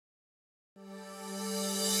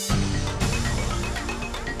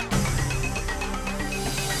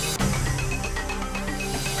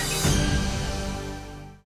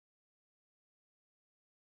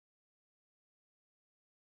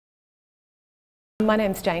My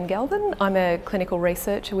name's Jane Galvin. I'm a clinical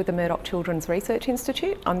researcher with the Murdoch Children's Research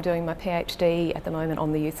Institute. I'm doing my PhD at the moment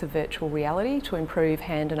on the use of virtual reality to improve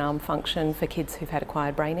hand and arm function for kids who've had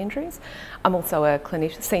acquired brain injuries. I'm also a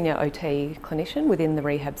senior OT clinician within the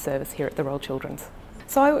rehab service here at the Royal Children's.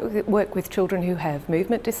 So I work with children who have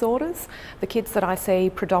movement disorders. The kids that I see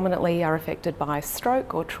predominantly are affected by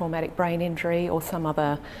stroke or traumatic brain injury or some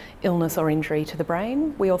other illness or injury to the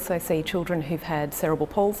brain. We also see children who've had cerebral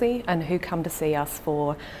palsy and who come to see us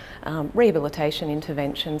for rehabilitation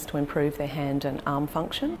interventions to improve their hand and arm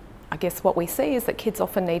function. I guess what we see is that kids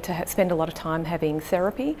often need to spend a lot of time having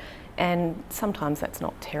therapy, and sometimes that's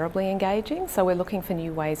not terribly engaging, so we're looking for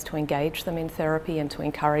new ways to engage them in therapy and to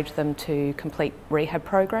encourage them to complete rehab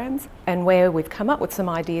programs. And where we've come up with some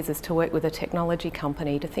ideas is to work with a technology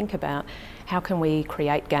company to think about how can we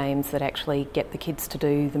create games that actually get the kids to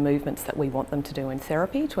do the movements that we want them to do in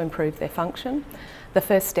therapy to improve their function. The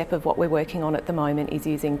first step of what we're working on at the moment is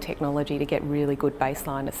using technology to get really good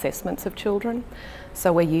baseline assessments of children.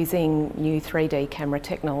 So we're using new 3D camera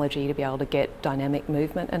technology to be able to get dynamic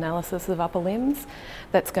movement analysis of upper limbs.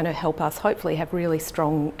 That's going to help us hopefully have really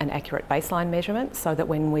strong and accurate baseline measurements so that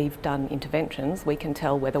when we've done interventions we can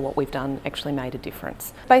tell whether what we've done actually made a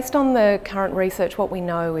difference. Based on the current research, what we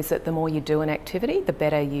know is that the more you do an activity, the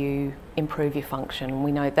better you improve your function.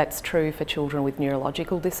 We know that's true for children with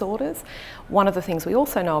neurological disorders. One of the things we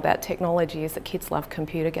also know about technology is that kids love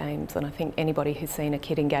computer games, and I think anybody who's seen a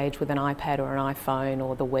kid engage with an iPad or an iPhone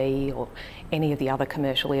or the Wii or any of the other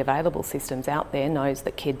commercially available systems out there knows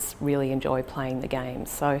that kids really enjoy playing the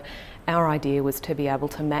games. So our idea was to be able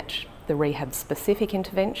to match the rehab specific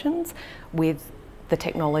interventions with the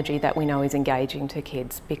technology that we know is engaging to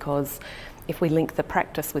kids, because if we link the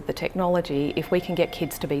practice with the technology, if we can get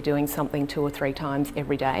kids to be doing something 2 or 3 times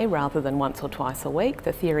every day rather than once or twice a week,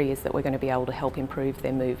 the theory is that we're going to be able to help improve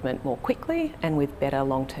their movement more quickly and with better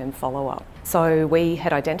long-term follow-up. So we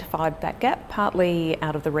had identified that gap partly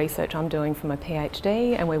out of the research I'm doing for my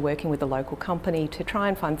PhD, and we're working with a local company to try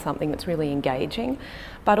and find something that's really engaging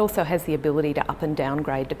but also has the ability to up and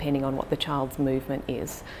downgrade depending on what the child's movement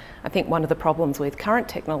is. I think one of the problems with current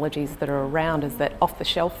technologies that are around is that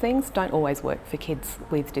off-the-shelf things don't always work for kids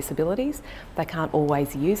with disabilities. They can't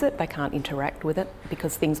always use it, they can't interact with it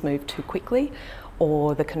because things move too quickly,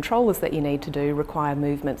 or the controllers that you need to do require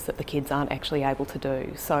movements that the kids aren't actually able to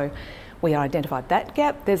do. So we identified that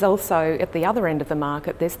gap. There's also, at the other end of the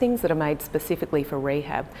market, there's things that are made specifically for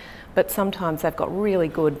rehab, but sometimes they've got really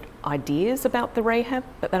good ideas about the rehab,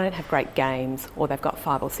 but they don't have great games, or they've got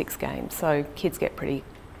 5 or 6 games. So kids get pretty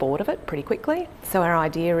bored of it pretty quickly. So our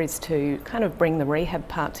idea is to kind of bring the rehab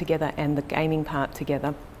part together and the gaming part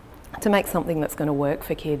together to make something that's going to work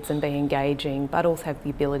for kids and be engaging, but also have the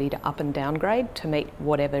ability to up and downgrade to meet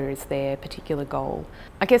whatever is their particular goal.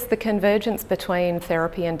 I guess the convergence between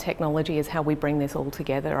therapy and technology is how we bring this all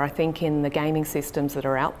together. I think in the gaming systems that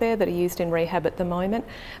are out there that are used in rehab at the moment,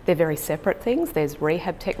 they're very separate things. There's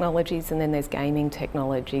rehab technologies and then there's gaming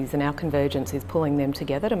technologies, and our convergence is pulling them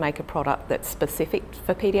together to make a product that's specific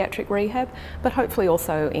for paediatric rehab, but hopefully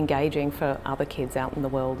also engaging for other kids out in the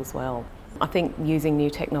world as well. I think using new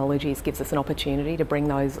technologies gives us an opportunity to bring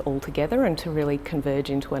those all together and to really converge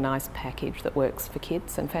into a nice package that works for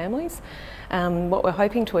kids and families. What we're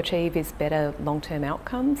hoping to achieve is better long-term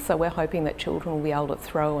outcomes, so we're hoping that children will be able to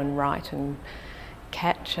throw and write and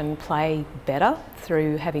catch and play better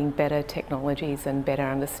through having better technologies and better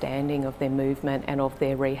understanding of their movement and of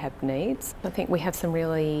their rehab needs. I think we have some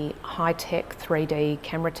really high-tech 3D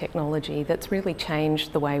camera technology that's really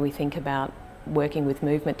changed the way we think about working with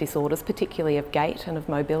movement disorders, particularly of gait and of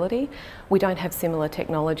mobility. We don't have similar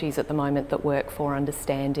technologies at the moment that work for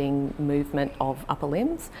understanding movement of upper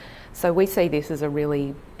limbs. So we see this as a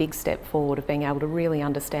really big step forward of being able to really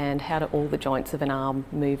understand how do all the joints of an arm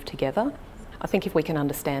move together. I think if we can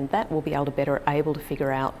understand that, we'll be able to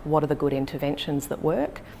figure out what are the good interventions that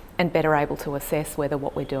work and better able to assess whether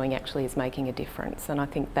what we're doing actually is making a difference. And I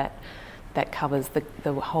think that covers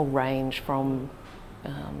the whole range from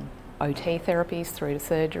OT therapies through to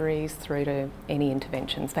surgeries, through to any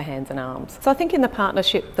interventions for hands and arms. So I think in the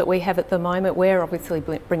partnership that we have at the moment, we're obviously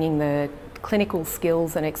bringing the clinical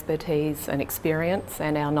skills and expertise and experience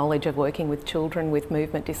and our knowledge of working with children with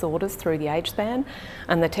movement disorders through the age span.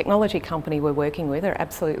 And the technology company we're working with are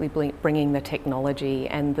absolutely bringing the technology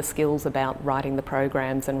and the skills about writing the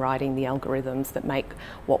programs and writing the algorithms that make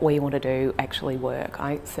what we want to do actually work.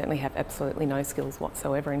 I certainly have absolutely no skills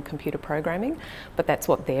whatsoever in computer programming, but that's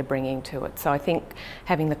what they're bringing to it. So I think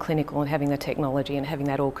having the clinical and having the technology and having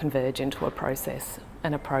that all converge into a process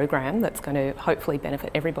and a program that's going to hopefully benefit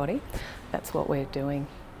everybody, that's what we're doing.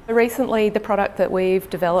 Recently, the product that we've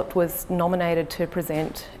developed was nominated to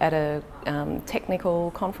present at a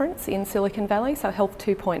technical conference in Silicon Valley. So Health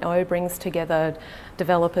 2.0 brings together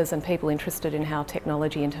developers and people interested in how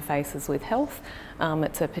technology interfaces with health.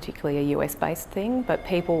 It's particularly a US-based thing, but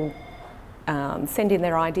people send in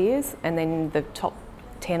their ideas, and then the top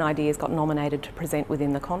 10 ideas got nominated to present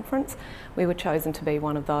within the conference. We were chosen to be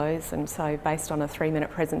one of those, and so based on a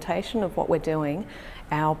 3-minute presentation of what we're doing,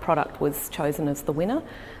 our product was chosen as the winner.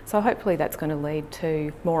 So hopefully that's going to lead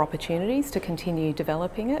to more opportunities to continue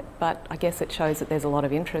developing it, but I guess it shows that there's a lot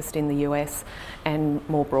of interest in the US and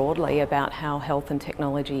more broadly about how health and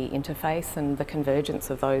technology interface, and the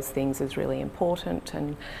convergence of those things is really important,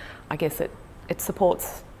 and I guess it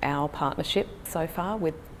supports our partnership so far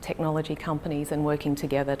with technology companies and working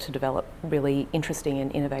together to develop really interesting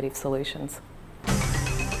and innovative solutions.